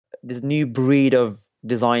this new breed of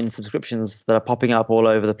design subscriptions that are popping up all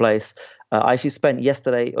over the place. I actually spent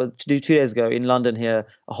yesterday, or 2 days ago, in London here,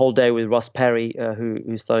 a whole day with Ross Perry,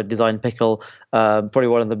 who started Design Pickle, probably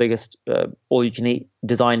one of the biggest all-you-can-eat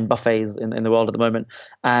design buffets in the world at the moment.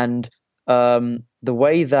 And the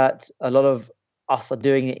way that a lot of us are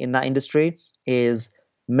doing it in that industry is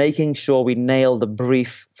making sure we nail the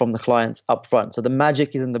brief from the clients up front. So the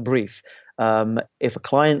magic is in the brief. If a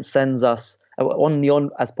client sends us as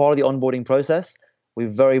part of the onboarding process, we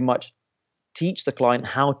very much teach the client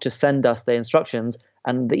how to send us their instructions.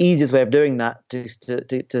 And the easiest way of doing that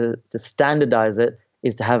to standardize it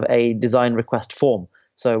is to have a design request form.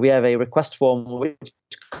 So we have a request form which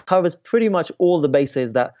covers pretty much all the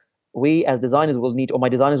bases that we as designers will need, or my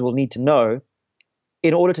designers will need to know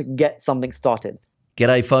in order to get something started.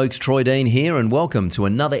 G'day folks, Troy Dean here, and welcome to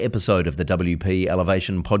another episode of the WP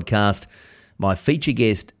Elevation podcast. My feature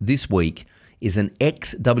guest this week is an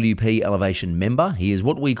ex-WP Elevation member. He is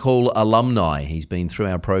what we call alumni. He's been through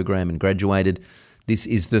our program and graduated. This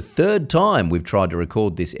is the third time we've tried to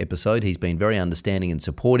record this episode. He's been very understanding and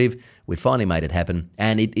supportive. We finally made it happen,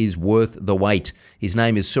 and it is worth the wait. His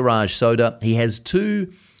name is Suraj Sodha. He has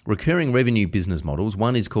two recurring revenue business models.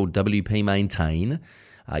 One is called WP Maintain.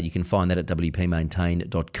 You can find that at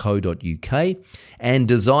wpmaintain.co.uk, and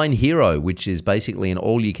Design Hero, which is basically an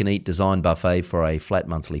all-you-can-eat design buffet for a flat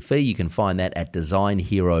monthly fee. You can find that at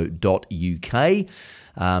designhero.uk.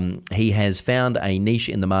 He has found a niche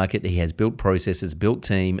in the market. He has built processes, built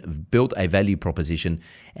team, built a value proposition,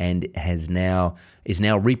 and is now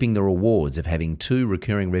reaping the rewards of having two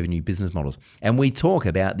recurring revenue business models. And we talk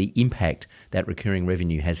about the impact that recurring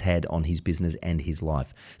revenue has had on his business and his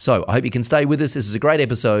life. So I hope you can stay with us. This is a great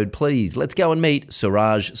episode. Please, let's go and meet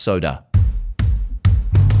Suraj Sodha.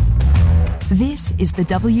 This is the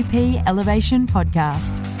WP Elevation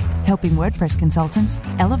Podcast, helping WordPress consultants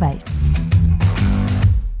elevate.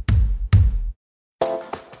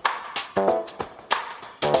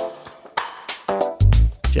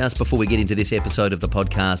 Just before we get into this episode of the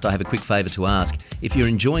podcast, I have a quick favour to ask. If you're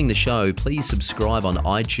enjoying the show, please subscribe on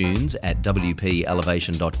iTunes at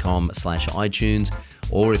wpelevation.com/iTunes.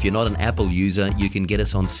 Or if you're not an Apple user, you can get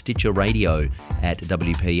us on Stitcher Radio at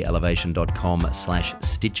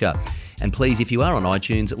wpelevation.com/Stitcher. And please, if you are on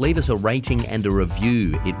iTunes, leave us a rating and a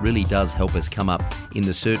review. It really does help us come up in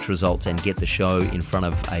the search results and get the show in front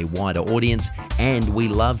of a wider audience. And we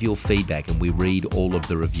love your feedback, and we read all of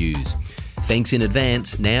the reviews. Thanks in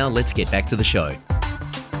advance. Now let's get back to the show.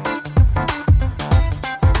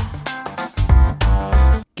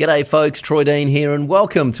 G'day folks, Troy Dean here, and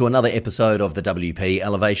welcome to another episode of the WP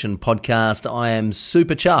Elevation Podcast. I am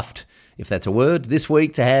super chuffed, if that's a word, this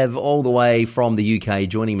week to have all the way from the UK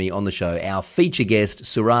joining me on the show, our feature guest,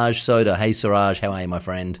 Suraj Sodha. Hey Suraj, how are you, my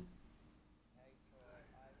friend?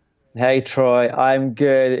 Hey Troy, I'm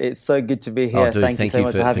good. It's so good to be here. Oh, dude, thank you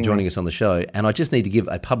for joining us on the show. And I just need to give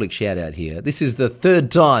a public shout out here. This is the third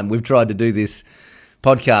time we've tried to do this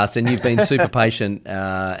podcast, and you've been super patient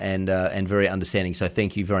and very understanding. So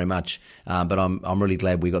thank you very much. But I'm really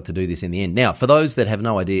glad we got to do this in the end. Now, for those that have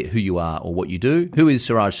no idea who you are or what you do, who is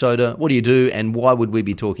Suraj Sodha? What do you do, and why would we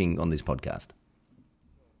be talking on this podcast?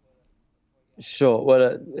 Sure.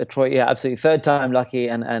 Well, Troy, yeah, absolutely. Third time lucky,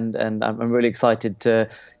 and I'm really excited to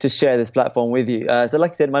share this platform with you. So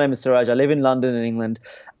like I said, my name is Suraj. I live in London in England,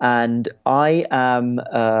 and I am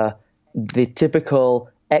the typical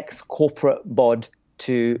ex-corporate bod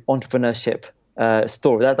to entrepreneurship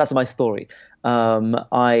story. That's my story.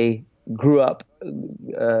 I grew up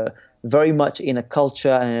very much in a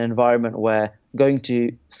culture and an environment where going to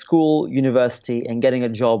school, university, and getting a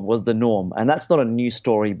job was the norm. And that's not a new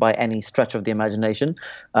story by any stretch of the imagination,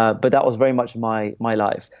 but that was very much my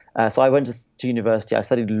life. So I went to university. I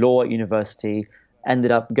studied law at university,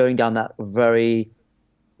 ended up going down that very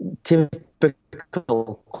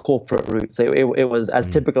typical corporate route. So it was as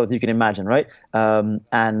typical as you can imagine, right?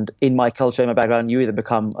 And in my culture, in my background, you either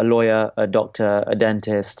become a lawyer, a doctor, a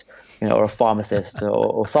dentist, or a pharmacist,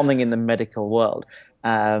 or something in the medical world.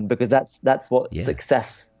 Because that's what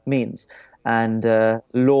success means. And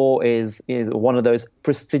law is one of those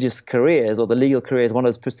prestigious careers, or the legal career is one of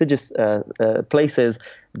those prestigious places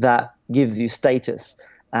that gives you status.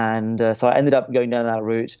 And so I ended up going down that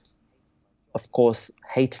route. Of course,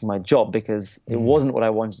 hated my job because it wasn't what I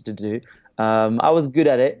wanted to do. I was good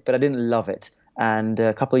at it, but I didn't love it. And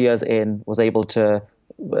a couple of years in, was able to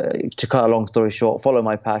cut a long story short, follow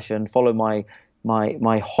my passion, follow my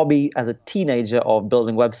hobby as a teenager of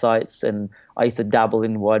building websites. And I used to dabble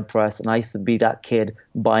in WordPress, and I used to be that kid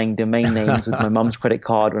buying domain names with my mum's credit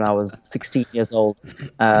card when I was 16 years old.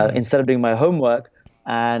 Instead of doing my homework,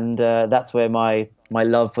 And that's where my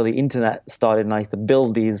love for the internet started. And I used to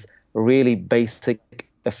build these really basic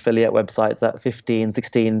affiliate websites at 15,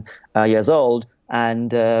 16 years old,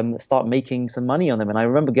 and start making some money on them. And I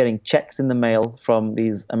remember getting checks in the mail from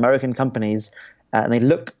these American companies, and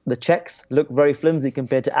the checks look very flimsy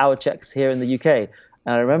compared to our checks here in the UK.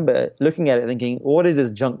 And I remember looking at it thinking, what is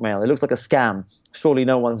this junk mail? It looks like a scam. Surely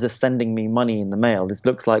no one's just sending me money in the mail. This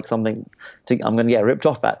looks like something I'm going to get ripped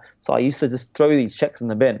off at. So I used to just throw these checks in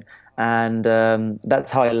the bin. And that's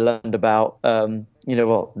how I learned about,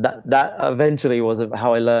 that eventually was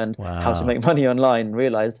how I learned how to make money online, and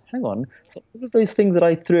realized, hang on, so all of those things that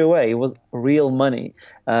I threw away was real money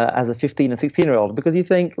as a 15 or 16-year-old. Because you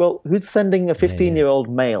think, well, who's sending a 15-year-old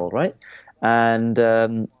mail, right? And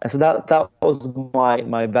so that was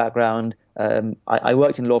my background. I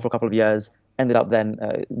worked in law for a couple of years, ended up then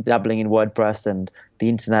dabbling in WordPress and the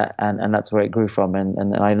internet, and that's where it grew from.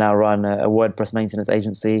 And I now run a WordPress maintenance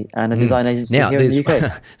agency and a design agency here in the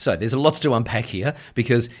UK. So there's a lot to unpack here,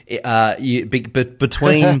 because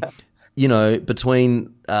between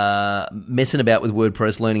between messing about with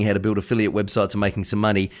WordPress, learning how to build affiliate websites and making some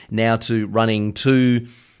money, now to running two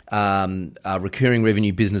recurring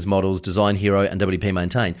revenue business models, Design Hero and WP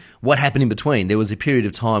Maintain. What happened in between? There was a period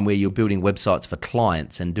of time where you're building websites for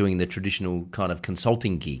clients and doing the traditional kind of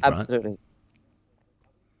consulting gig, right? Absolutely.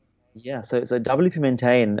 Yeah, so WP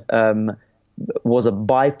Maintain was a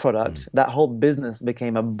byproduct. That whole business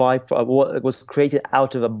became a byproduct. What was created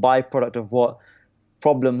out of a byproduct of what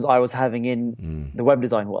problems I was having in the web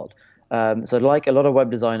design world. So like a lot of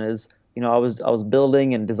web designers, I was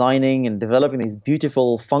building and designing and developing these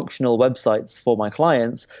beautiful functional websites for my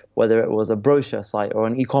clients, whether it was a brochure site or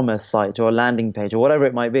an e-commerce site or a landing page or whatever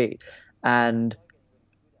it might be. And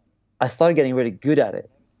I started getting really good at it,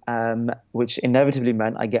 which inevitably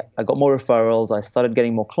meant I got more referrals. I started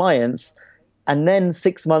getting more clients. And then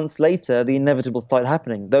 6 months later, the inevitable started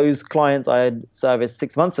happening. Those clients I had serviced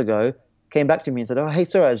 6 months ago came back to me and said, "Oh, hey,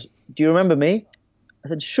 Suraj, do you remember me?" I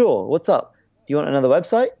said, "Sure, what's up? Do you want another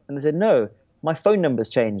website?" And they said, "No, my phone number's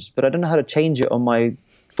changed, but I don't know how to change it on my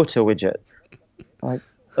footer widget." I'm like,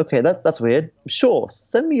 okay, that's weird. Sure,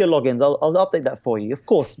 send me your logins. I'll update that for you. Of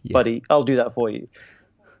course, buddy, I'll do that for you.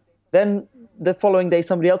 Then the following day,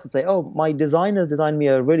 somebody else would say, "Oh, my designer's designed me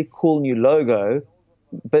a really cool new logo,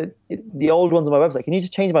 but the old one's on my website. Can you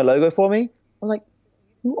just change my logo for me?" I'm like,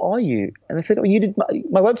 "Who are you?" And they said, "Oh, you did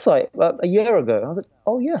my website a year ago." And I was like,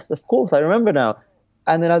 "Oh, yes, of course, I remember now."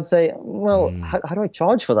 And then I'd say, "Well, how do I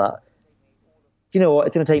charge for that?" Do you know what?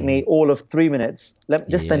 It's going to take me all of 3 minutes.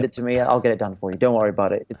 Just send it to me. I'll get it done for you. Don't worry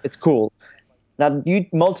about it. It's cool. Now, you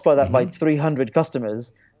multiply that by 300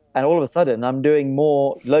 customers, and all of a sudden, I'm doing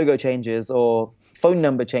more logo changes or phone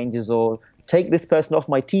number changes or take this person off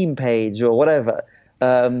my team page or whatever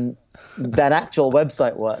than actual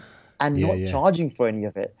website work, and not charging for any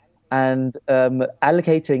of it. And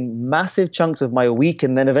allocating massive chunks of my week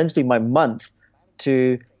and then eventually my month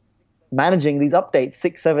to managing these updates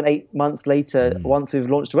 6, 7, 8 months later once we've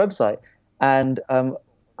launched a website. And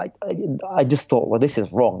I just thought, well, this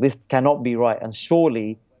is wrong. This cannot be right. And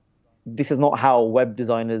surely this is not how web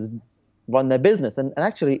designers run their business. And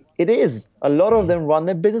actually, it is. A lot of them run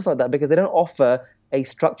their business like that because they don't offer a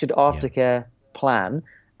structured aftercare plan.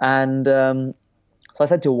 And so I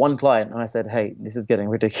said to one client, and I said, "Hey, this is getting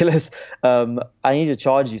ridiculous. I need to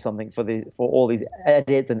charge you something for all these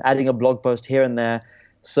edits and adding a blog post here and there."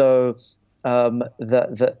 So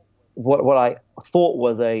what I thought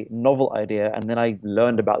was a novel idea, and then I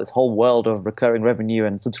learned about this whole world of recurring revenue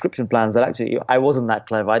and subscription plans that actually I wasn't that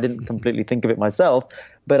clever. I didn't completely think of it myself,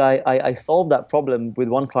 but I solved that problem with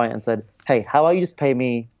one client and said, "Hey, how about you just pay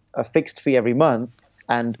me a fixed fee every month,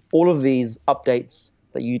 and all of these updates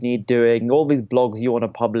that you need doing, all these blogs you want to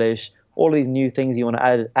publish, all these new things you want to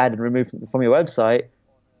add and remove from your website,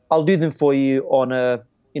 I'll do them for you on a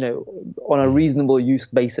reasonable use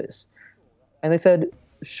basis." And they said,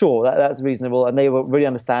 "Sure, that's reasonable." And they were really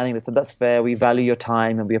understanding. They said, "That's fair. We value your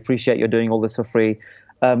time and we appreciate you're doing all this for free."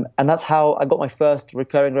 And that's how I got my first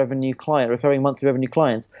recurring monthly revenue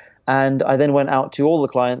client. And I then went out to all the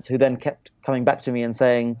clients who then kept coming back to me and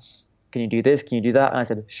saying, "Can you do this? Can you do that?" And I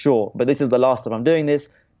said, "Sure, but this is the last time I'm doing this.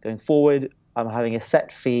 Going forward, I'm having a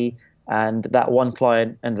set fee." And that one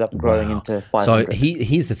client ended up growing into 500. So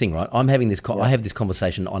here's the thing, right? I'm having this. I have this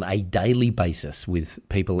conversation on a daily basis with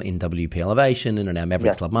people in WP Elevation and in our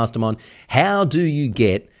Mavericks Club Mastermind. How do you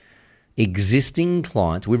get existing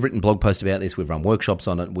clients? We've written blog posts about this. We've run workshops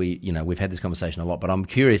on it. We've had this conversation a lot. But I'm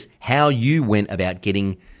curious how you went about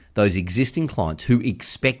getting those existing clients who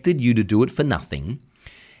expected you to do it for nothing.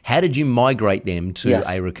 How did you migrate them to Yes.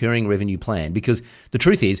 a recurring revenue plan? Because the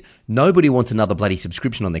truth is, nobody wants another bloody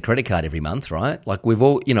subscription on their credit card every month, right? Like we've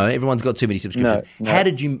all, everyone's got too many subscriptions. No. How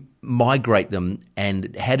did you migrate them,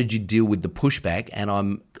 and how did you deal with the pushback? And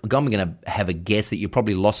I'm going to have a guess that you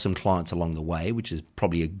probably lost some clients along the way, which is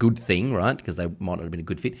probably a good thing, right? Because they might not have been a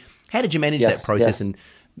good fit. How did you manage that process? Yes.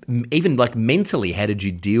 And even like mentally, how did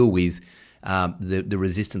you deal with the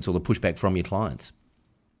resistance or the pushback from your clients?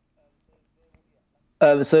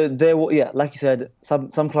 So there were, like you said,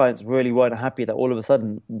 some clients really weren't happy that all of a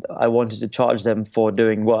sudden I wanted to charge them for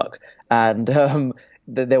doing work, and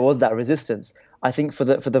there was that resistance. I think for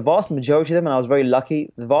the vast majority of them, and I was very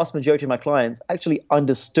lucky, the vast majority of my clients actually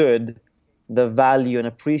understood the value and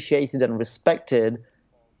appreciated and respected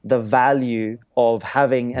the value of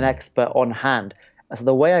having an expert on hand. So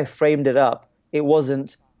the way I framed it up, it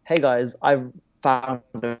wasn't, hey guys, I've found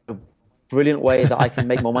a brilliant way that I can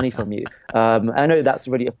make more money from you. I know that's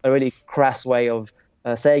really a really crass way of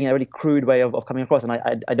saying it, a really crude way of coming across. And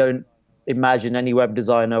I don't imagine any web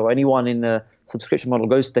designer or anyone in the subscription model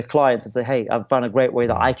goes to their clients and say, hey, I've found a great way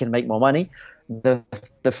that I can make more money. The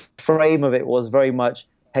frame of it was very much,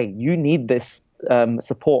 hey, you need this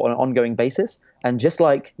support on an ongoing basis. And just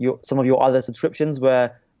like some of your other subscriptions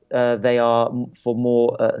where they are for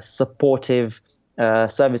more supportive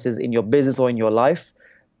services in your business or in your life,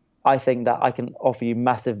 I think that I can offer you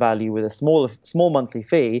massive value with a small monthly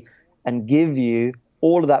fee and give you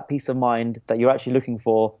all of that peace of mind that you're actually looking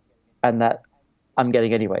for and that I'm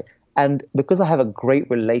getting anyway. And because I have a great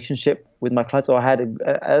relationship with my clients, or I had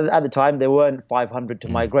at the time, there weren't 500 to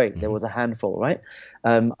migrate. There was a handful, right?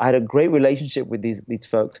 I had a great relationship with these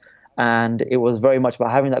folks. And it was very much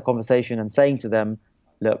about having that conversation and saying to them,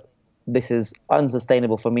 look, this is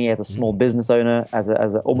unsustainable for me as a small business owner, as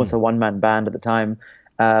almost a one-man band at the time.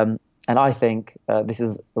 And I think this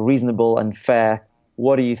is reasonable and fair.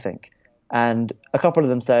 What do you think? And a couple of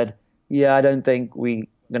them said, yeah, I don't think we're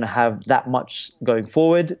going to have that much going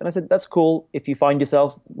forward. And I said, that's cool. If you find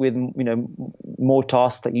yourself with more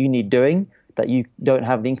tasks that you need doing, that you don't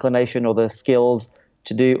have the inclination or the skills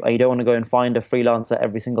to do, and you don't want to go and find a freelancer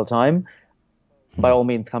every single time, by all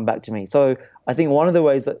means, come back to me. So I think one of the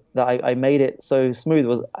ways that I made it so smooth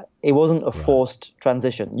was it wasn't a forced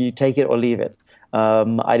transition. You take it or leave it.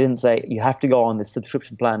 I didn't say you have to go on this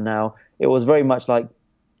subscription plan now. It was very much like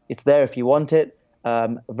it's there if you want it.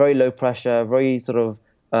 Very low pressure, very sort of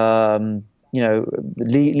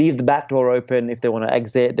leave the back door open if they want to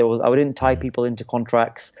exit. I didn't tie people into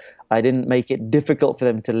contracts. I didn't make it difficult for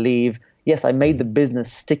them to leave. Yes, I made the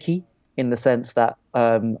business sticky in the sense that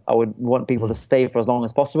I would want people to stay for as long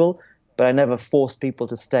as possible, but I never forced people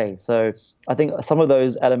to stay. So I think some of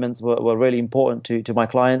those elements were really important to my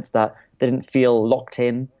clients, that they didn't feel locked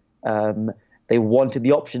in. They wanted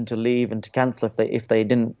the option to leave and to cancel if they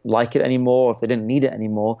didn't like it anymore, or if they didn't need it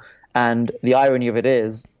anymore. And the irony of it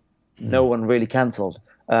is, no one really cancelled,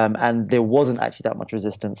 and there wasn't actually that much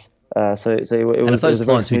resistance. So it and was, if those it was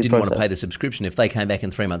clients who smooth didn't want to process. pay the subscription, if they came back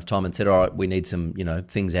in 3 months' time and said, all right, we need some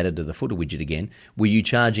things added to the footer widget again, were you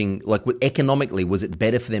charging, like economically, was it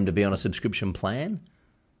better for them to be on a subscription plan?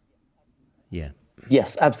 Yeah.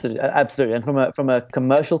 Yes, absolutely. And from a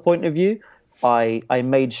commercial point of view, I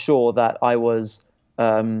made sure that I was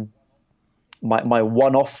my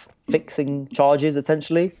one-off fixing charges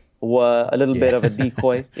essentially were a little bit of a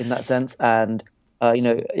decoy in that sense, and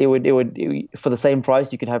it would for the same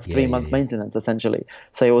price you could have 3 months maintenance essentially.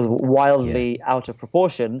 So it was wildly out of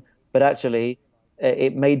proportion, but actually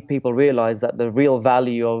it made people realize that the real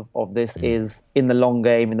value of this is in the long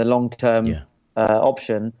game, in the long term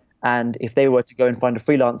option. And if they were to go and find a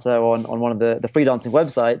freelancer on one of the freelancing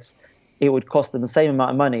websites, it would cost them the same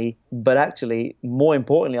amount of money, but actually, more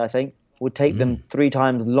importantly, I think, would take them 3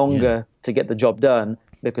 times longer to get the job done,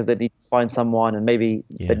 because they'd need to find someone and maybe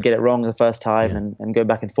they'd get it wrong the first time and go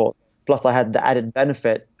back and forth. Plus, I had the added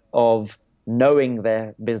benefit of knowing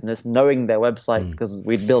their business, knowing their website, because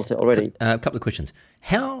we'd built it already. A couple of questions.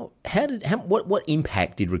 What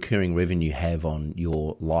impact did recurring revenue have on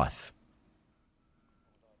your life?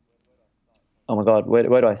 Oh my God, where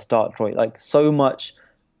do I start, Troy? Like, so much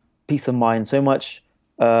peace of mind, so much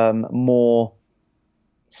more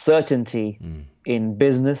certainty in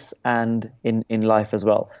business and in life as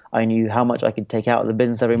well. I knew how much I could take out of the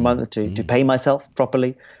business every month to pay myself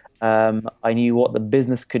properly. I knew what the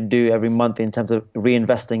business could do every month in terms of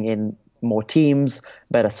reinvesting in more teams,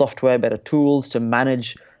 better software, better tools to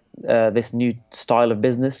manage this new style of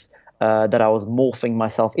business that I was morphing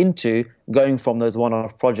myself into, going from those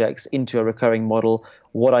one-off projects into a recurring model,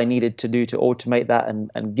 what I needed to do to automate that and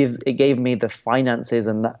it gave me the finances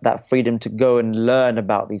and that freedom to go and learn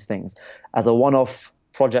about these things. As a one-off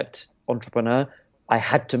project entrepreneur, I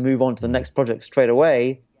had to move on to the next project straight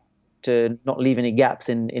away to not leave any gaps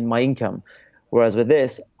in my income. Whereas with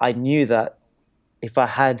this, I knew that if I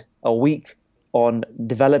had a week on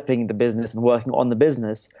developing the business and working on the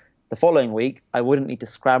business, the following week, I wouldn't need to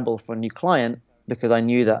scramble for a new client because I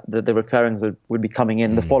knew that the recurring would be coming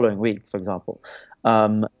in the following week, for example.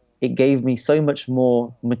 It gave me so much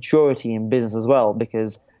more maturity in business as well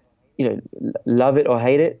because, love it or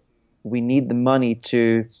hate it, we need the money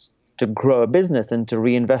to grow a business and to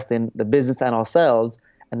reinvest in the business and ourselves.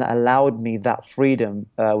 And that allowed me that freedom,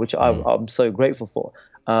 which I'm so grateful for.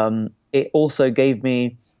 It also gave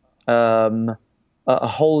me a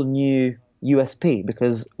whole new USP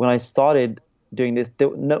because when I started doing this, a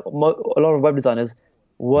lot of web designers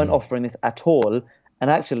weren't offering this at all. And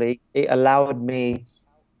actually, it allowed me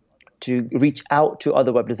to reach out to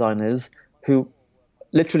other web designers who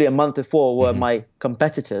literally a month before were my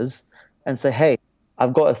competitors and say, hey,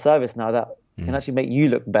 I've got a service now that can actually make you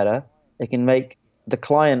look better. It can make the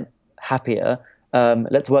client happier.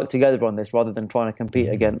 Let's work together on this rather than trying to compete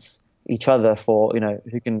against each other for,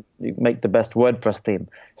 who can make the best WordPress theme.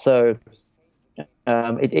 So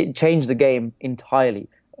it changed the game entirely,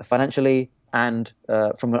 financially and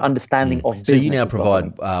from an understanding of business. So you now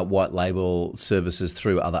provide white label services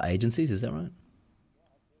through other agencies, is that right?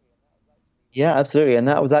 Yeah, absolutely. And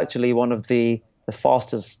that was actually one of the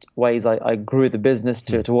fastest ways I grew the business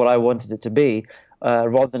to what I wanted it to be,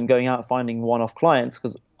 rather than going out and finding one-off clients.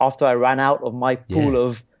 Because after I ran out of my pool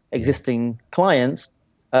of existing clients,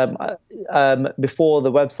 before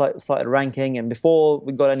the website started ranking and before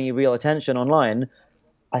we got any real attention online,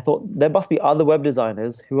 I thought there must be other web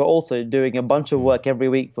designers who are also doing a bunch of work every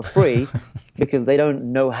week for free because they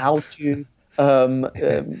don't know how to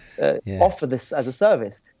offer this as a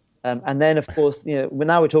service. And then, of course, now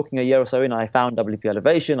we're talking a year or so in, I found WP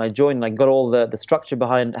Elevation. I joined and I got all the structure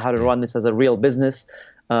behind how to run this as a real business.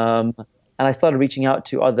 And I started reaching out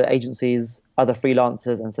to other agencies, other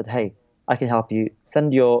freelancers, and said, hey, I can help you.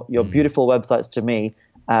 Send your beautiful websites to me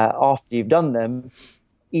after you've done them,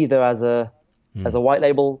 either as a white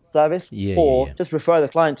label service or just refer the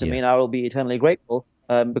client to me and I will be eternally grateful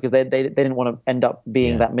because they didn't want to end up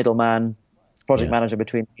being that middleman project manager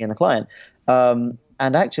between me and the client.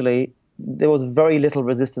 And actually, there was very little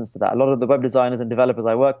resistance to that. A lot of the web designers and developers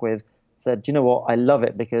I work with said, you know what, I love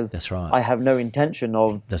it because I have no intention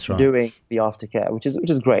of doing the aftercare, which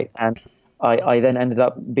is great. And I then ended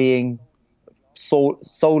up being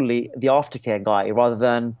solely the aftercare guy rather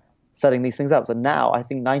than setting these things up. So now I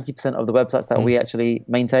think 90% of the websites that we actually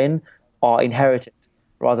maintain are inherited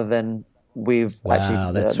rather than we've actually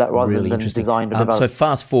rather really than designed or developed. So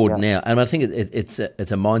fast forward now, and I think it's a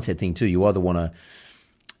mindset thing too. You either want to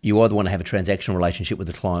have a transactional relationship with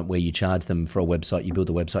the client where you charge them for a website, you build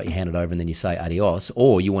the website, you hand it over, and then you say adios,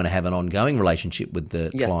 or you want to have an ongoing relationship with the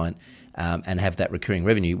client and have that recurring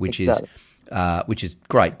revenue, which is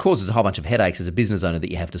great. Causes a whole bunch of headaches as a business owner that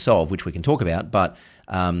you have to solve, which we can talk about, but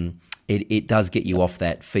it does get you off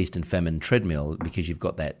that feast and famine treadmill because you've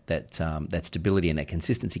got that stability and that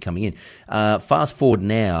consistency coming in. Fast forward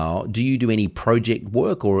now, do you do any project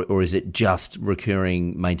work or is it just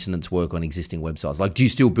recurring maintenance work on existing websites? Like, do you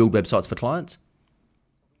still build websites for clients?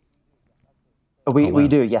 We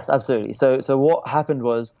do, yes, absolutely. So what happened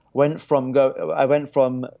was I went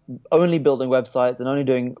from only building websites and only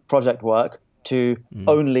doing project work to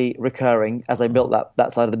only recurring as I built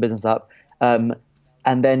that side of the business up.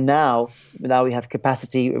 And then now we have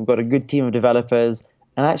capacity. We've got a good team of developers,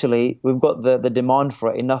 and actually we've got the demand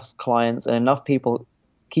for it. Enough clients and enough people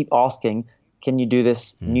keep asking, "Can you do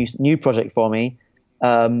this new project for me?"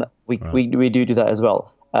 We do that as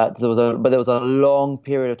well. There was a long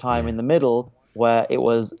period of time in the middle where it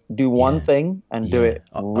was do one thing and do it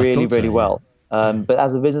really well. But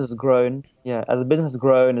as the business has grown, has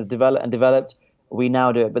developed, we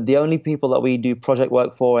now do it. But the only people that we do project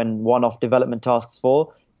work for and one-off development tasks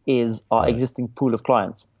for is our existing pool of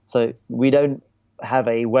clients. So we don't have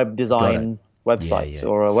a web design website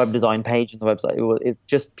or a web design page on the website. It's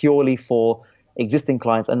just purely for existing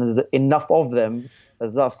clients, and there's enough of them.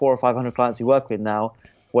 There's about 400 or 500 clients we work with now,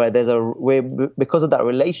 where because of that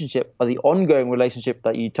relationship, or the ongoing relationship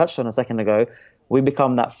that you touched on a second ago, we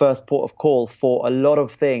become that first port of call for a lot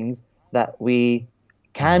of things that we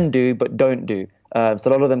can do but don't do. So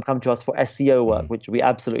a lot of them come to us for SEO work, which we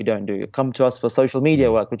absolutely don't do. Come to us for social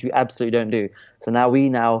media work, which we absolutely don't do. So now we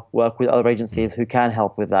work with other agencies who can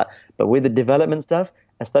help with that. But with the development stuff,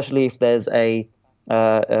 especially if there's if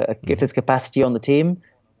there's capacity on the team,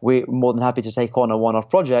 we're more than happy to take on a one-off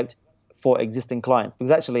project for existing clients,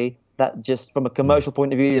 because actually that just from a commercial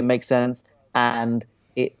point of view, it makes sense, and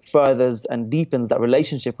it furthers and deepens that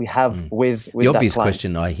relationship we have with The obvious that client.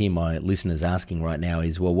 question I hear my listeners asking right now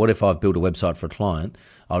is, well, what if I've built a website for a client,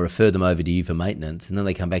 I refer them over to you for maintenance, and then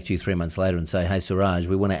they come back to you 3 months later and say, hey, Suraj,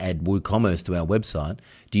 we want to add WooCommerce to our website.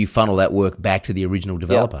 Do you funnel that work back to the original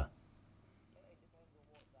developer?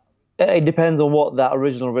 It depends on what that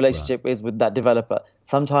original relationship is with that developer.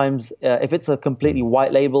 Sometimes if it's a completely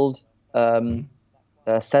white labeled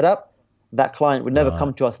setup, that client would never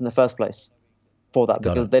come to us in the first place for that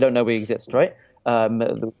because they don't know we exist, right?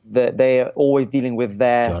 They're always dealing with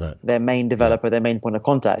their main developer, their main point of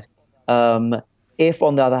contact. If,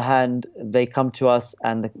 on the other hand, they come to us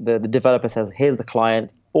and the developer says, here's the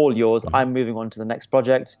client, all yours, I'm moving on to the next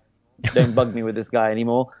project, don't bug me with this guy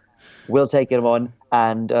anymore, we'll take him on,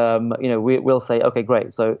 and we'll say, okay,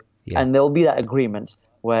 great. So, and there'll be that agreement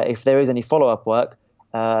where if there is any follow-up work,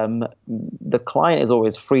 the client is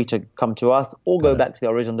always free to come to us or go back to the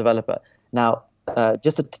original developer. Now,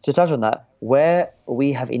 just to touch on that, where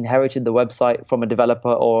we have inherited the website from a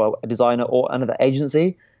developer or a designer or another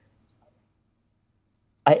agency,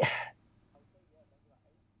 I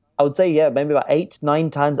would say, maybe about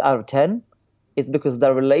 8-9 times out of 10, it's because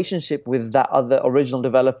the relationship with that other original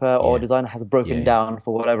developer or designer has broken down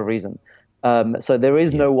for whatever reason. So there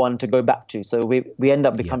is no one to go back to. So we end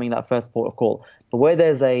up becoming that first port of call. But where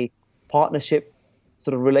there's a partnership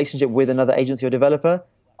sort of relationship with another agency or developer,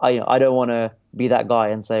 I don't want to be that guy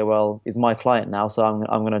and say, well, he's my client now, so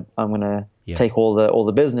I'm gonna take all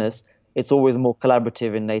the business. It's always more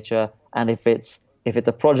collaborative in nature, and if it's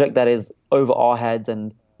a project that is over our heads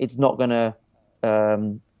and it's not gonna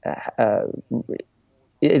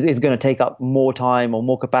is going to take up more time or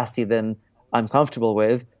more capacity than I'm comfortable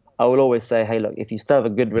with, I will always say, hey, look, if you still have a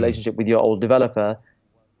good relationship with your old developer,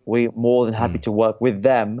 we're more than happy to work with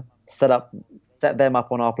them, set them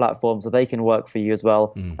up on our platform so they can work for you as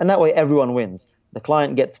well. And that way everyone wins. The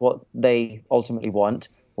client gets what they ultimately want.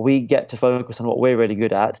 We get to focus on what we're really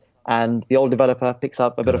good at. And the old developer picks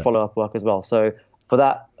up a bit of follow-up work as well. So for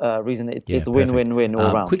that reason, it's a win-win-win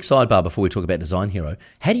all around. Quick sidebar before we talk about Design Hero.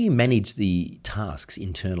 How do you manage the tasks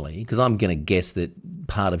internally? Because I'm going to guess that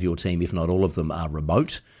part of your team, if not all of them, are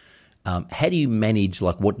remote. How do you manage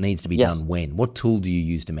what needs to be done when? What tool do you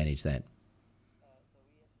use to manage that?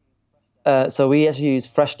 So we actually use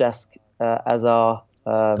Freshdesk as our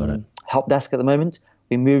help desk at the moment.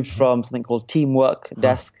 We moved from something called Teamwork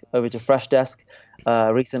Desk over to Freshdesk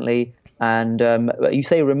recently. And you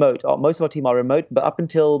say remote. Most of our team are remote, but up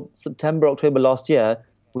until September, October last year,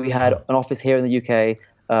 we had an office here in the UK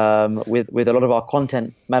with a lot of our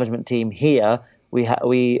content management team here.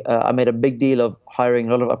 I made a big deal of hiring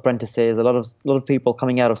a lot of apprentices, a lot of people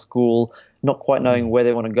coming out of school, not quite knowing where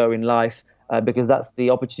they want to go in life, because that's the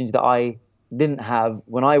opportunity that I didn't have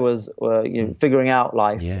when I was figuring out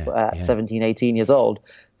life at 17, 18 years old.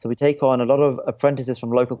 So we take on a lot of apprentices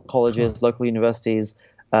from local colleges, local universities,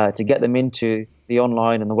 to get them into the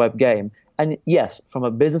online and the web game. And yes, from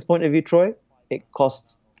a business point of view, Troy, it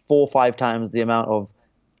costs 4 or 5 times the amount of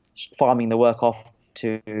farming the work off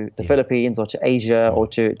to the Philippines or to Asia or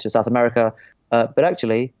to South America. But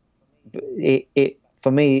actually,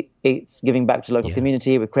 for me, it's giving back to local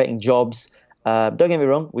community. We're creating jobs. Don't get me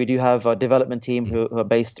wrong, we do have a development team who are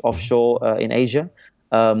based offshore in Asia.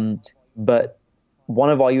 But one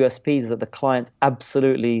of our USPs that the clients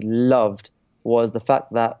absolutely loved was the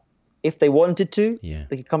fact that if they wanted to,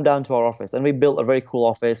 they could come down to our office. And we built a very cool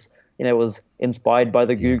office. It was inspired by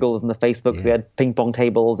the Googles and the Facebooks. We had ping pong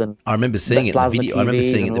tables and I remember seeing it in the video. I remember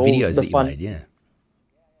seeing it in the videos that you made.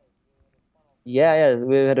 Yeah.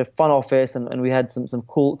 We had a fun office and we had some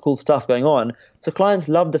cool stuff going on. So clients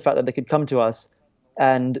loved the fact that they could come to us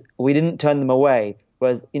and we didn't turn them away.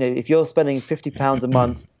 Whereas, if you're spending £50 a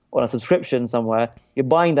month on a subscription somewhere, you're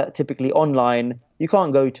buying that typically online. You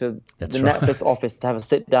can't go to Netflix office to have a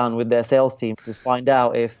sit down with their sales team to find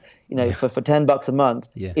out if, for $10 a month,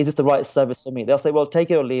 is this the right service for me? They'll say, well, take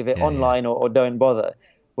it or leave it online or don't bother.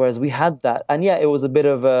 Whereas we had that. And it was a bit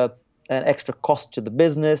of an extra cost to the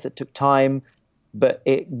business. It took time, but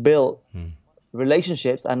it built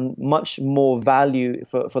relationships and much more value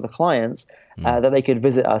for the clients that they could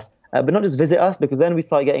visit us. But not just visit us, because then we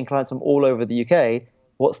started getting clients from all over the UK.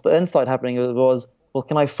 What's then started happening was, well,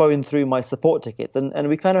 can I phone through my support tickets? And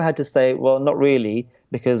we kind of had to say, well, not really,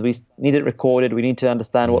 because we need it recorded. We need to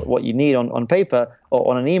understand what you need on paper or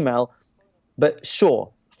on an email. But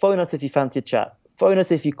sure, phone us if you fancy a chat. Phone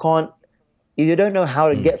us if you don't know how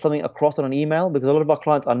to get something across on an email, because a lot of our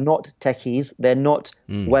clients are not techies. They're not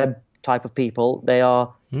web type of people. They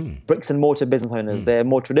are bricks and mortar business owners. They're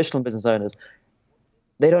more traditional business owners.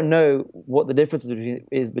 They don't know what the difference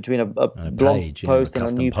is between a blog page, post and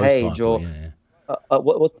a new page.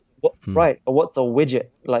 right? Or what's a widget?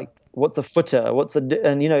 Like, what's a footer?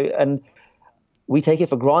 And we take it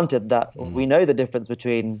for granted that we know the difference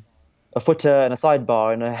between a footer and a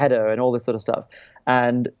sidebar and a header and all this sort of stuff.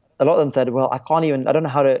 And a lot of them said, well, I don't know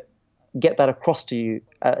how to get that across to you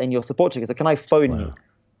in your support ticket. So can I phone you?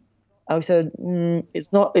 I said,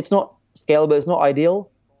 it's not scalable. It's not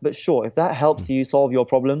ideal, but sure, if that helps you solve your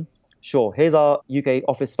problem, sure. Here's our UK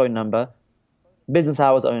office phone number, business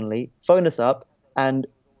hours only. Phone us up, and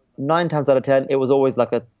 9 times out of 10, it was always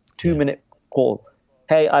like a 2-minute call.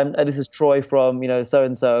 Hey, this is Troy from so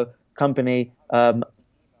and so company. I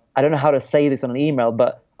don't know how to say this on an email,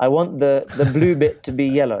 but I want the blue bit to be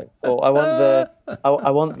yellow, or I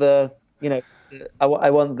want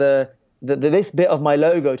this bit of my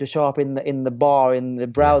logo to show up in the bar in the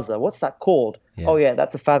browser. What's that called? Yeah. Oh yeah,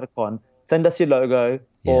 that's a favicon. Send us your logo,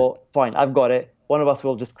 or fine, I've got it. One of us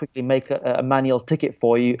will just quickly make a manual ticket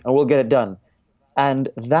for you, and we'll get it done. And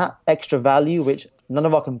that extra value, which none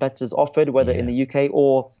of our competitors offered, whether in the UK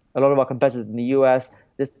or a lot of our competitors in the US,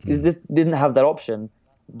 just didn't have that option.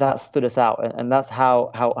 That stood us out, and that's how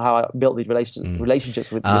I built these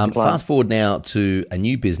relationships with the clients. Fast forward now to a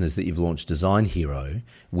new business that you've launched, Design Hero,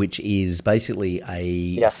 which is basically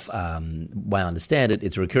way I understand it,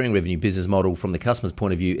 it's a recurring revenue business model. From the customer's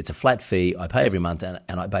point of view, it's a flat fee. I pay every month, and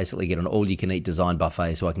I basically get an all-you-can-eat design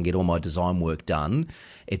buffet so I can get all my design work done.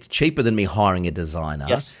 It's cheaper than me hiring a designer.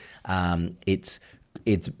 Yes.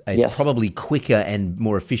 It's probably quicker and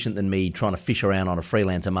more efficient than me trying to fish around on a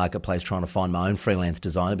freelancer marketplace trying to find my own freelance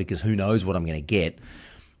designer, because who knows what I'm going to get.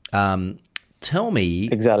 Tell me,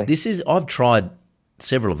 exactly. I've tried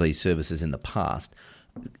several of these services in the past.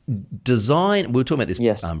 Design, we were talking about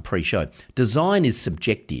this pre-show. Design is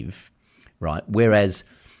subjective, right? Whereas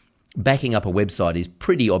backing up a website is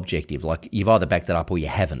pretty objective. Like, you've either backed it up or you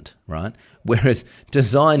haven't, right? Whereas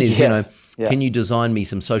design is, can you design me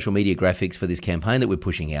some social media graphics for this campaign that we're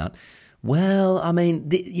pushing out? Well, I mean,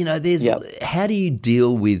 there's how do you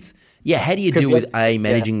deal with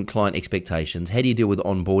managing client expectations? How do you deal with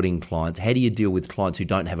onboarding clients? How do you deal with clients who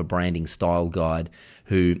don't have a branding style guide?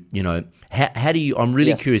 Who, how do you? I'm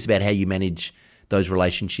really curious about how you manage those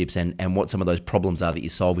relationships and what some of those problems are that you're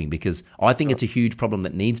solving, because I think it's a huge problem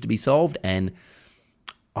that needs to be solved, and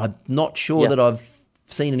I'm not sure that I've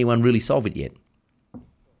seen anyone really solve it yet.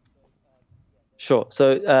 Sure.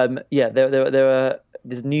 So there are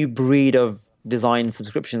this new breed of design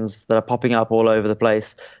subscriptions that are popping up all over the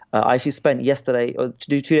place. I actually spent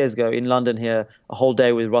 2 days ago in London here, a whole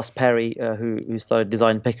day with Russ Perry, who started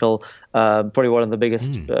Design Pickle, probably one of the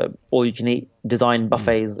biggest all-you-can-eat design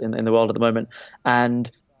buffets in the world at the moment. And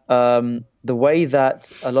the way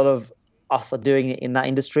that a lot of us are doing it in that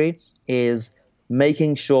industry is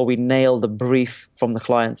making sure we nail the brief from the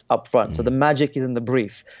clients up front. So the magic is in the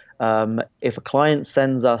brief. If a client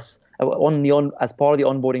sends us as part of the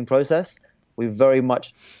onboarding process, we very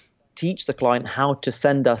much teach the client how to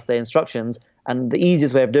send us their instructions, and the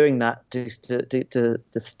easiest way of doing that to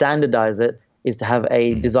standardize it is to have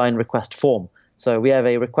a design request form. So we have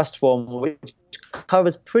a request form which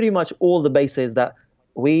covers pretty much all the bases that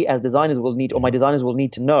we as designers will need, or my designers will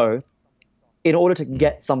need to know in order to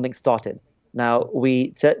get something started. Now,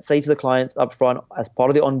 we say to the clients up front, as part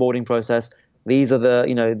of the onboarding process, these are the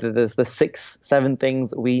 6-7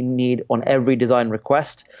 things we need on every design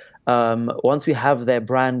request. Once we have their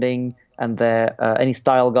branding and their any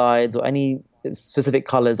style guides or any specific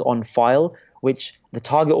colors on file, which the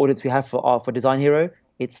target audience we have for Design Hero,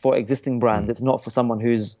 it's for existing brands. It's not for someone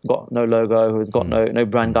who's got no logo, who's got no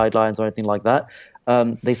brand guidelines or anything like that.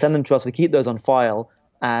 They send them to us. We keep those on file,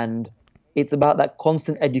 and it's about that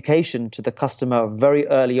constant education to the customer very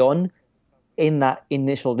early on in that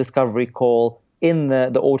initial discovery call, in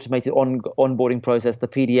the automated onboarding process, the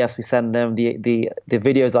PDFs we send them, the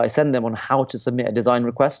videos that I send them on how to submit a design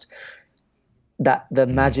request, that the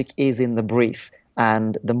magic is in the brief.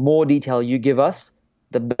 And the more detail you give us,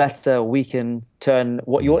 the better we can turn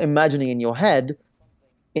what you're imagining in your head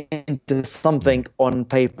into something on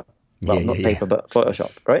paper. Well, not paper, but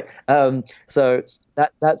Photoshop, right? So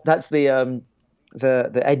that's the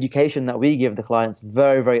education that we give the clients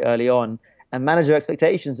very, very early on, and manage their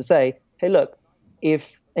expectations to say, hey, look,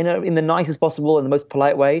 if in the nicest possible and the most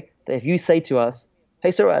polite way, that if you say to us,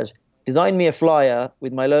 hey, Suraj, design me a flyer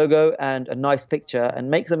with my logo and a nice picture,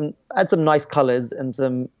 and add some nice colors and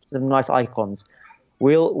some nice icons,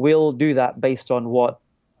 we'll do that based on what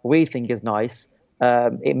we think is nice.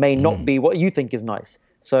 It may not be what you think is nice.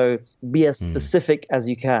 So be as specific as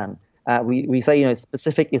you can. We say,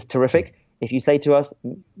 specific is terrific. If you say to us,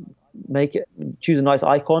 choose a nice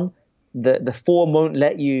icon, the form won't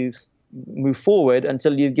let you move forward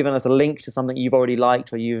until you've given us a link to something you've already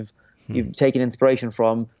liked, or you've taken inspiration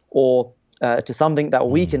from, or to something that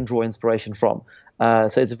we can draw inspiration from.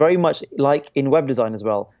 So it's very much like in web design as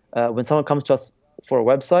well. When someone comes to us for a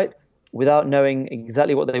website, without knowing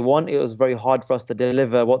exactly what they want, it was very hard for us to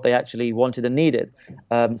deliver what they actually wanted and needed.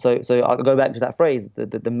 So I'll go back to that phrase,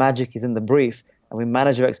 the magic is in the brief, and we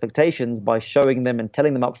manage our expectations by showing them and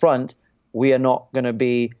telling them up front, we are not going to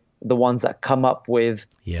be the ones that come up with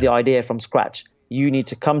the idea from scratch. You need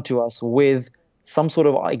to come to us with some sort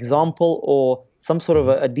of example or some sort of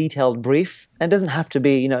a detailed brief. And it doesn't have to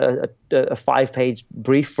be, a 5-page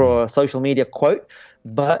brief for a social media quote,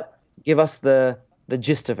 but give us the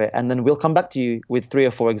gist of it, and then we'll come back to you with 3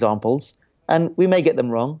 or 4 examples, and we may get them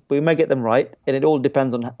wrong, but we may get them right, and it all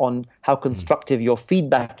depends on how constructive your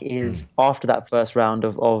feedback is after that first round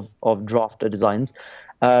of draft designs.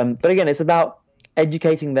 But again, it's about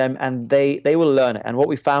educating them, and they will learn it. And what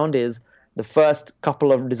we found is the first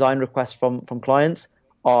couple of design requests from clients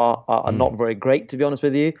are not very great, to be honest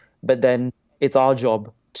with you, but then it's our job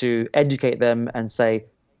to educate them and say,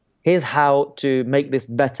 here's how to make this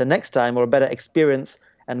better next time, or a better experience,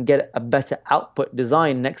 and get a better output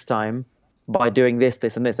design next time by doing this,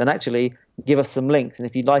 this, and this. And actually give us some links. And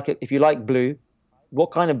if you like blue,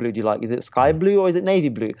 what kind of blue do you like? Is it sky blue or is it navy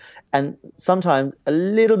blue? And sometimes a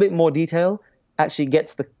little bit more detail actually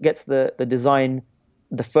gets the design,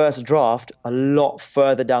 the first draft, a lot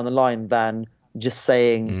further down the line than just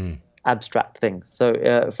saying abstract things.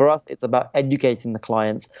 So for us, it's about educating the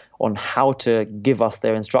clients on how to give us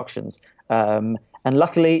their instructions. And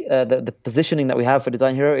luckily, the positioning that we have for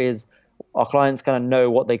Design Hero is our clients kind of know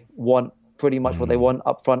what they want, pretty much what they want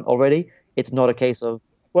up front already. It's not a case of,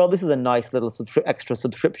 well, this is a nice little extra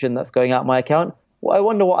subscription that's going out my account. Well, I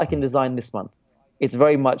wonder what I can design this month. It's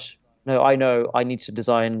very much, no, I know I need to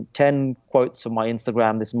design 10 quotes for my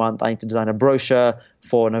Instagram this month. I need to design a brochure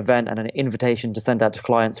for an event and an invitation to send out to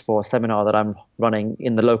clients for a seminar that I'm running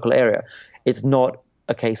in the local area. It's not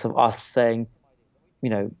a case of us saying,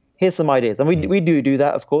 here's some ideas. And we do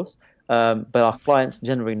that, of course. But our clients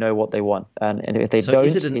generally know what they want. And if they don't,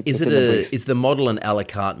 is the model an a la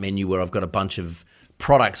carte menu where I've got a bunch of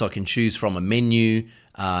products I can choose from a menu,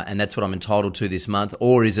 and that's what I'm entitled to this month?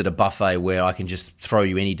 Or is it a buffet where I can just throw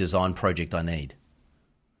you any design project I need?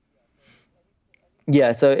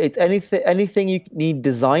 Yeah, so it's anything you need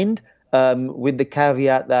designed, with the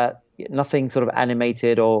caveat that nothing sort of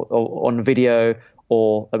animated or on video,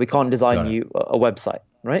 or we can't design you a website,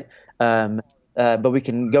 right? But we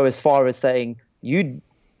can go as far as saying, you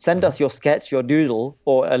send us your sketch, your doodle,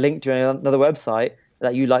 or a link to another website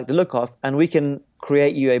that you like the look of, and we can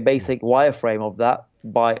create you a basic wireframe of that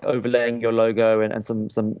by overlaying your logo and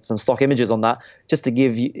some stock images on that, just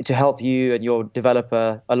to help you and your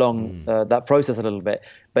developer along that process a little bit.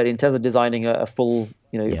 But in terms of designing a full,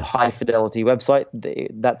 high fidelity website,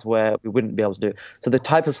 that's where we wouldn't be able to do it. So the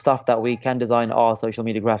type of stuff that we can design are social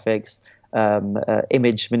media graphics,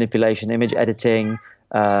 image manipulation, image editing,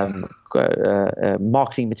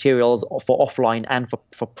 marketing materials for offline and for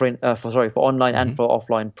print, for online and for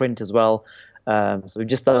offline print as well. So we've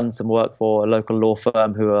just done some work for a local law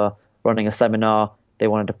firm who are running a seminar. They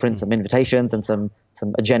wanted to print some invitations and some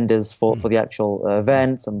agendas for the actual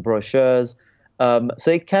event, some brochures. So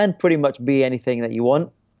it can pretty much be anything that you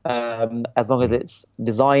want, as long as it's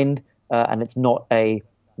designed and it's not a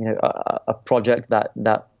project that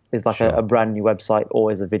is like a brand new website or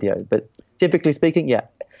is a video. But typically speaking,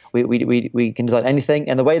 we can design anything.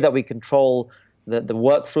 And the way that we control the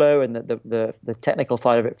workflow and the technical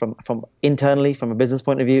side of it from internally, from a business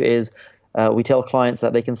point of view, is we tell clients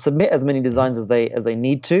that they can submit as many designs as they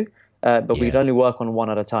need to, but we'd only work on one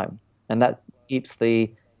at a time, and that keeps the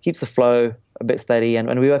flow a bit steady.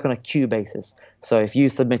 And we work on a queue basis. So if you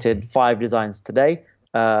submitted 5 designs today,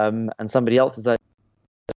 and somebody else decided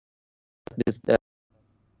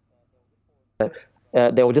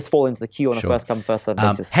they will just fall into the queue on a first come first served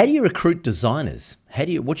basis. How do you recruit designers?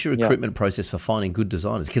 What's your recruitment process for finding good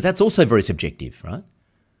designers? Because that's also very subjective, right?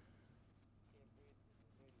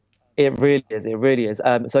 It really is. It really is.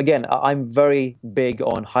 So again, I'm very big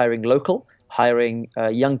on hiring local, hiring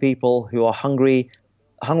young people who are hungry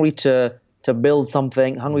to build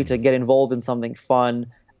something, hungry to get involved in something fun,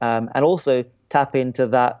 and also tap into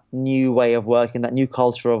that new way of working, that new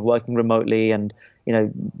culture of working remotely, and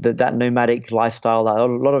that nomadic lifestyle that a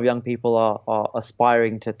lot of young people are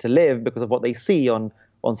aspiring to live because of what they see on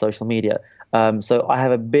social media. So I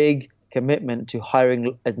have a big commitment to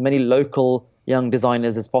hiring as many local young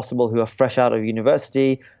designers as possible who are fresh out of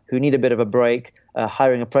university, who need a bit of a break,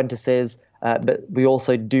 hiring apprentices. But we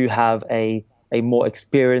also do have a more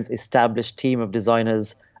experienced, established team of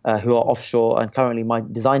designers who are offshore, and currently my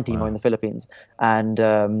design team are in the Philippines. And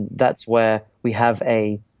that's where we have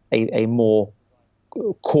a more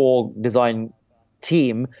core design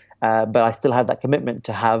team, but I still have that commitment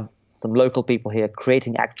to have some local people here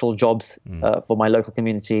creating actual jobs for my local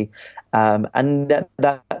community, and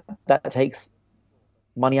that takes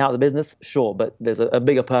money out of the business, sure, but there's a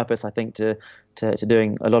bigger purpose, I think, to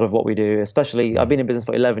doing a lot of what we do. Especially, I've been in business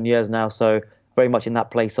for 11 years now, so very much in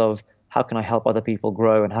that place of how can I help other people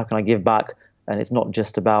grow and how can I give back. And it's not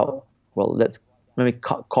just about, well, let me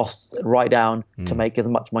cut costs right down to make as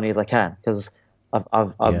much money as I can, because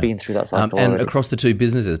I've been through that cycle and already. Across the two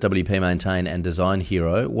businesses, WP Maintain and Design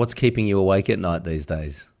Hero, what's keeping you awake at night these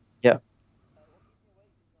days? Yeah.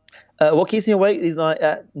 What keeps me awake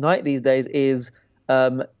at night these days is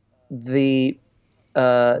something that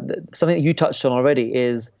you touched on already,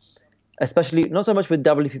 is especially not so much with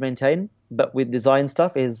WP Maintain, but with design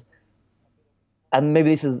stuff is, and maybe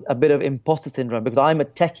this is a bit of imposter syndrome because I'm a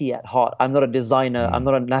techie at heart. I'm not a designer. I'm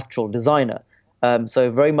not a natural designer.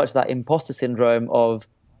 So very much that imposter syndrome of,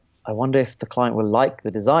 I wonder if the client will like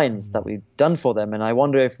the designs that we've done for them. And I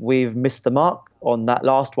wonder if we've missed the mark on that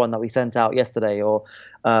last one that we sent out yesterday. Or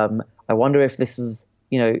I wonder if this is,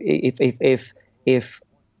 if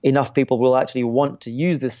enough people will actually want to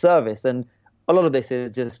use this service. And a lot of this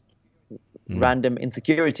is just random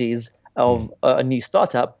insecurities of a new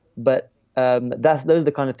startup. But those are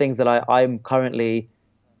the kind of things that I'm currently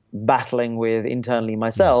battling with internally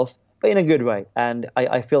myself, but in a good way. And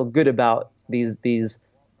I feel good about these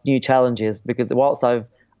new challenges, because whilst I've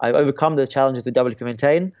overcome the challenges with WP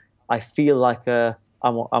Maintain, I feel like I'm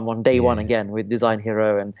on day one again with Design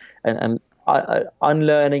Hero, and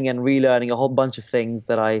unlearning and relearning a whole bunch of things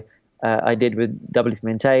that I did with WP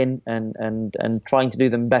Maintain, and trying to do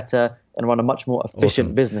them better and run a much more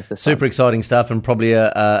efficient business this time. Super exciting stuff, and probably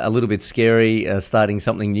a little bit scary starting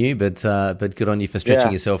something new, but good on you for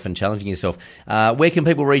stretching yourself and challenging yourself. Where can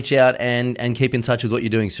people reach out and keep in touch with what you're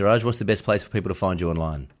doing, Suraj? What's the best place for people to find you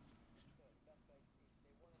online?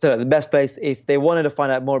 So the best place, if they wanted to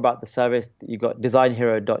find out more about the service, you've got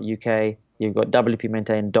designhero.uk, you've got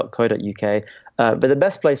wpmaintain.co.uk. But the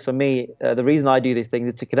best place for me, the reason I do these things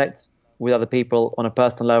is to connect with other people on a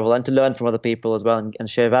personal level and to learn from other people as well and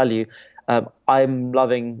share value. I'm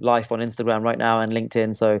loving life on Instagram right now and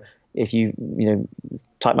LinkedIn. So if you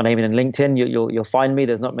type my name in LinkedIn, you'll find me.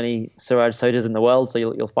 There's not many Suraj Sodhas in the world, so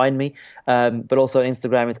you'll find me. But also on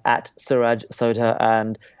Instagram, it's at Suraj Sodha,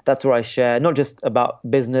 and that's where I share not just about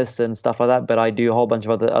business and stuff like that, but I do a whole bunch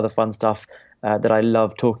of other fun stuff that I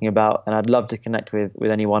love talking about, and I'd love to connect with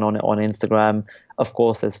anyone on Instagram. Of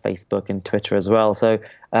course, there's Facebook and Twitter as well. So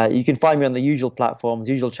you can find me on the usual platforms,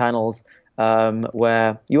 usual channels,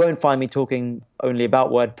 where you won't find me talking only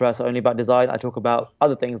about WordPress or only about design. I talk about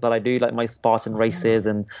other things that I do, like my Spartan races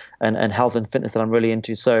and health and fitness that I'm really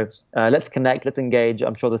into. So let's connect, let's engage.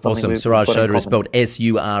 I'm sure there's something. Awesome. Suraj Sodha is spelled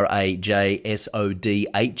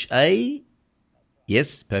SurajSodha.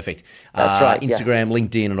 Yes, perfect. That's right. Instagram, yes.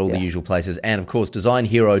 LinkedIn, and all the usual places. And, of course,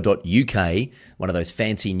 designhero.uk, one of those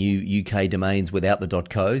fancy new UK domains without the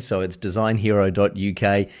 .co. So it's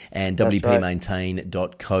designhero.uk and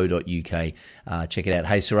wpmaintain.co.uk. Check it out.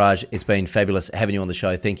 Hey, Suraj, it's been fabulous having you on the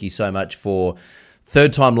show. Thank you so much for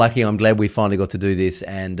third time lucky. I'm glad we finally got to do this,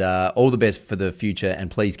 and all the best for the future, and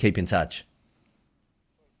please keep in touch.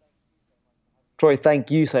 Troy, thank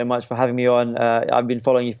you so much for having me on. I've been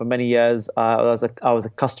following you for many years. I was a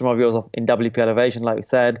customer of yours in WP Elevation, like we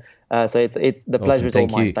said. So it's the pleasure is all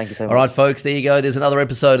mine. Thank you so much. All right, folks, there you go. There's another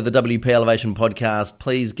episode of the WP Elevation podcast.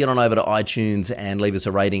 Please get on over to iTunes and leave us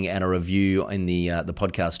a rating and a review in the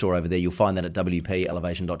podcast store over there. You'll find that at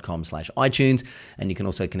wpelevation.com/iTunes. And you can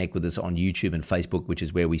also connect with us on YouTube and Facebook, which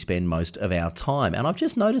is where we spend most of our time. And I've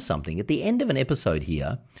just noticed something. At the end of an episode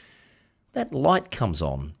here, that light comes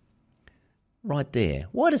on. Right there.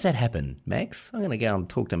 Why does that happen, Max? I'm going to go and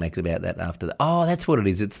talk to Max about that after that. Oh, that's what it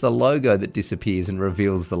is. It's the logo that disappears and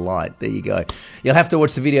reveals the light. There you go. You'll have to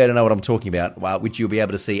watch the video to know what I'm talking about, which you'll be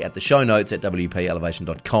able to see at the show notes at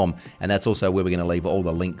wpelevation.com. And that's also where we're going to leave all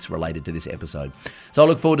the links related to this episode. So I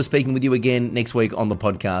look forward to speaking with you again next week on the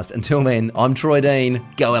podcast. Until then, I'm Troy Dean.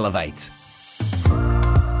 Go Elevate.